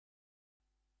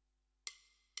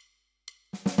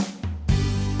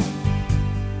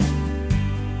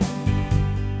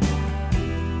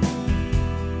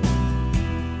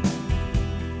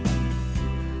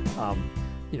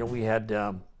we had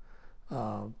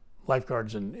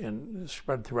lifeguards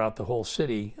spread throughout the whole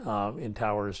city in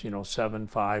towers, 7,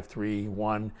 5, 3,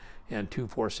 1, and 2,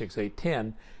 4, 6, 8,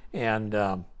 10. And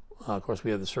of course,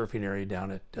 we had the surfing area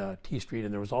down at T Street,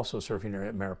 and there was also a surfing area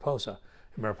at Mariposa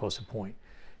Point.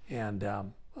 And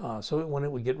so when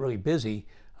it would get really busy,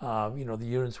 the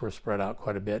units were spread out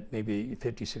quite a bit. Maybe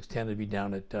 5610 would be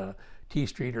down at T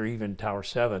Street or even Tower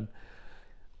 7.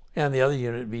 And the other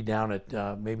unit would be down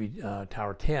at maybe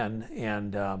Tower 10.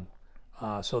 And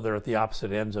so they're at the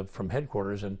opposite ends from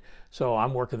headquarters. And so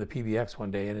I'm working the PBX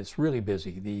one day, and it's really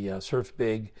busy. The surf's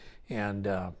big, and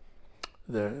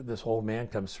this old man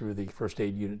comes through the first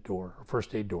aid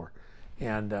door.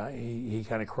 And he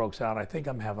kind of croaks out, "I think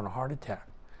I'm having a heart attack."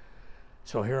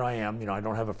 So here I am, I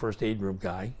don't have a first aid room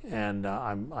guy, and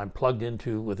I'm plugged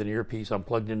into, with an earpiece, I'm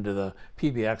plugged into the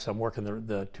PBX. I'm working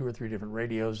the 2 or 3 different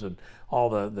radios and all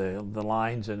the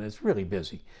lines, and it's really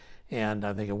busy. And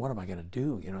I'm thinking, what am I going to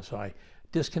do? So I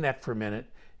disconnect for a minute,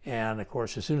 and of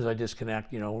course, as soon as I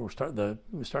disconnect, we're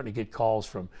starting to get calls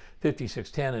from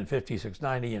 5610 and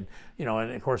 5690, and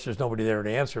of course, there's nobody there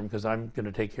to answer them because I'm going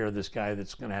to take care of this guy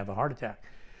that's going to have a heart attack.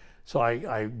 So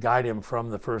I guide him from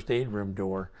the first aid room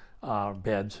door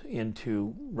beds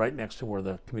into right next to where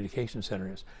the communication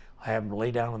center is. I have him lay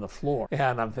down on the floor,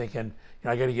 and I'm thinking,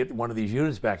 I got to get one of these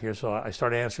units back here. So I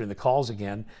started answering the calls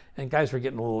again, and guys were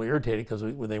getting a little irritated because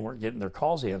they weren't getting their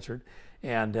calls answered.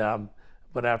 And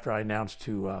but after I announced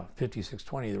to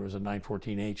 5620 there was a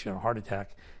 914H heart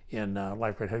attack in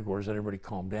Lifeguard headquarters, and everybody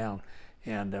calmed down.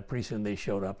 And pretty soon they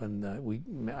showed up, and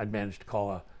I'd managed to call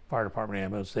a fire department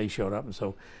ambulance. They showed up, and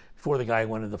so before the guy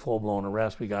went into full-blown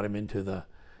arrest, we got him into the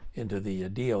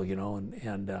deal,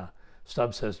 and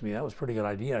Stubbs says to me, "That was a pretty good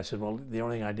idea." I said, "Well, the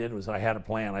only thing I did was I had a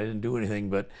plan. I didn't do anything,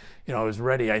 but I was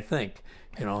ready, I think."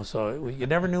 So you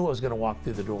never knew what was going to walk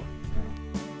through the door.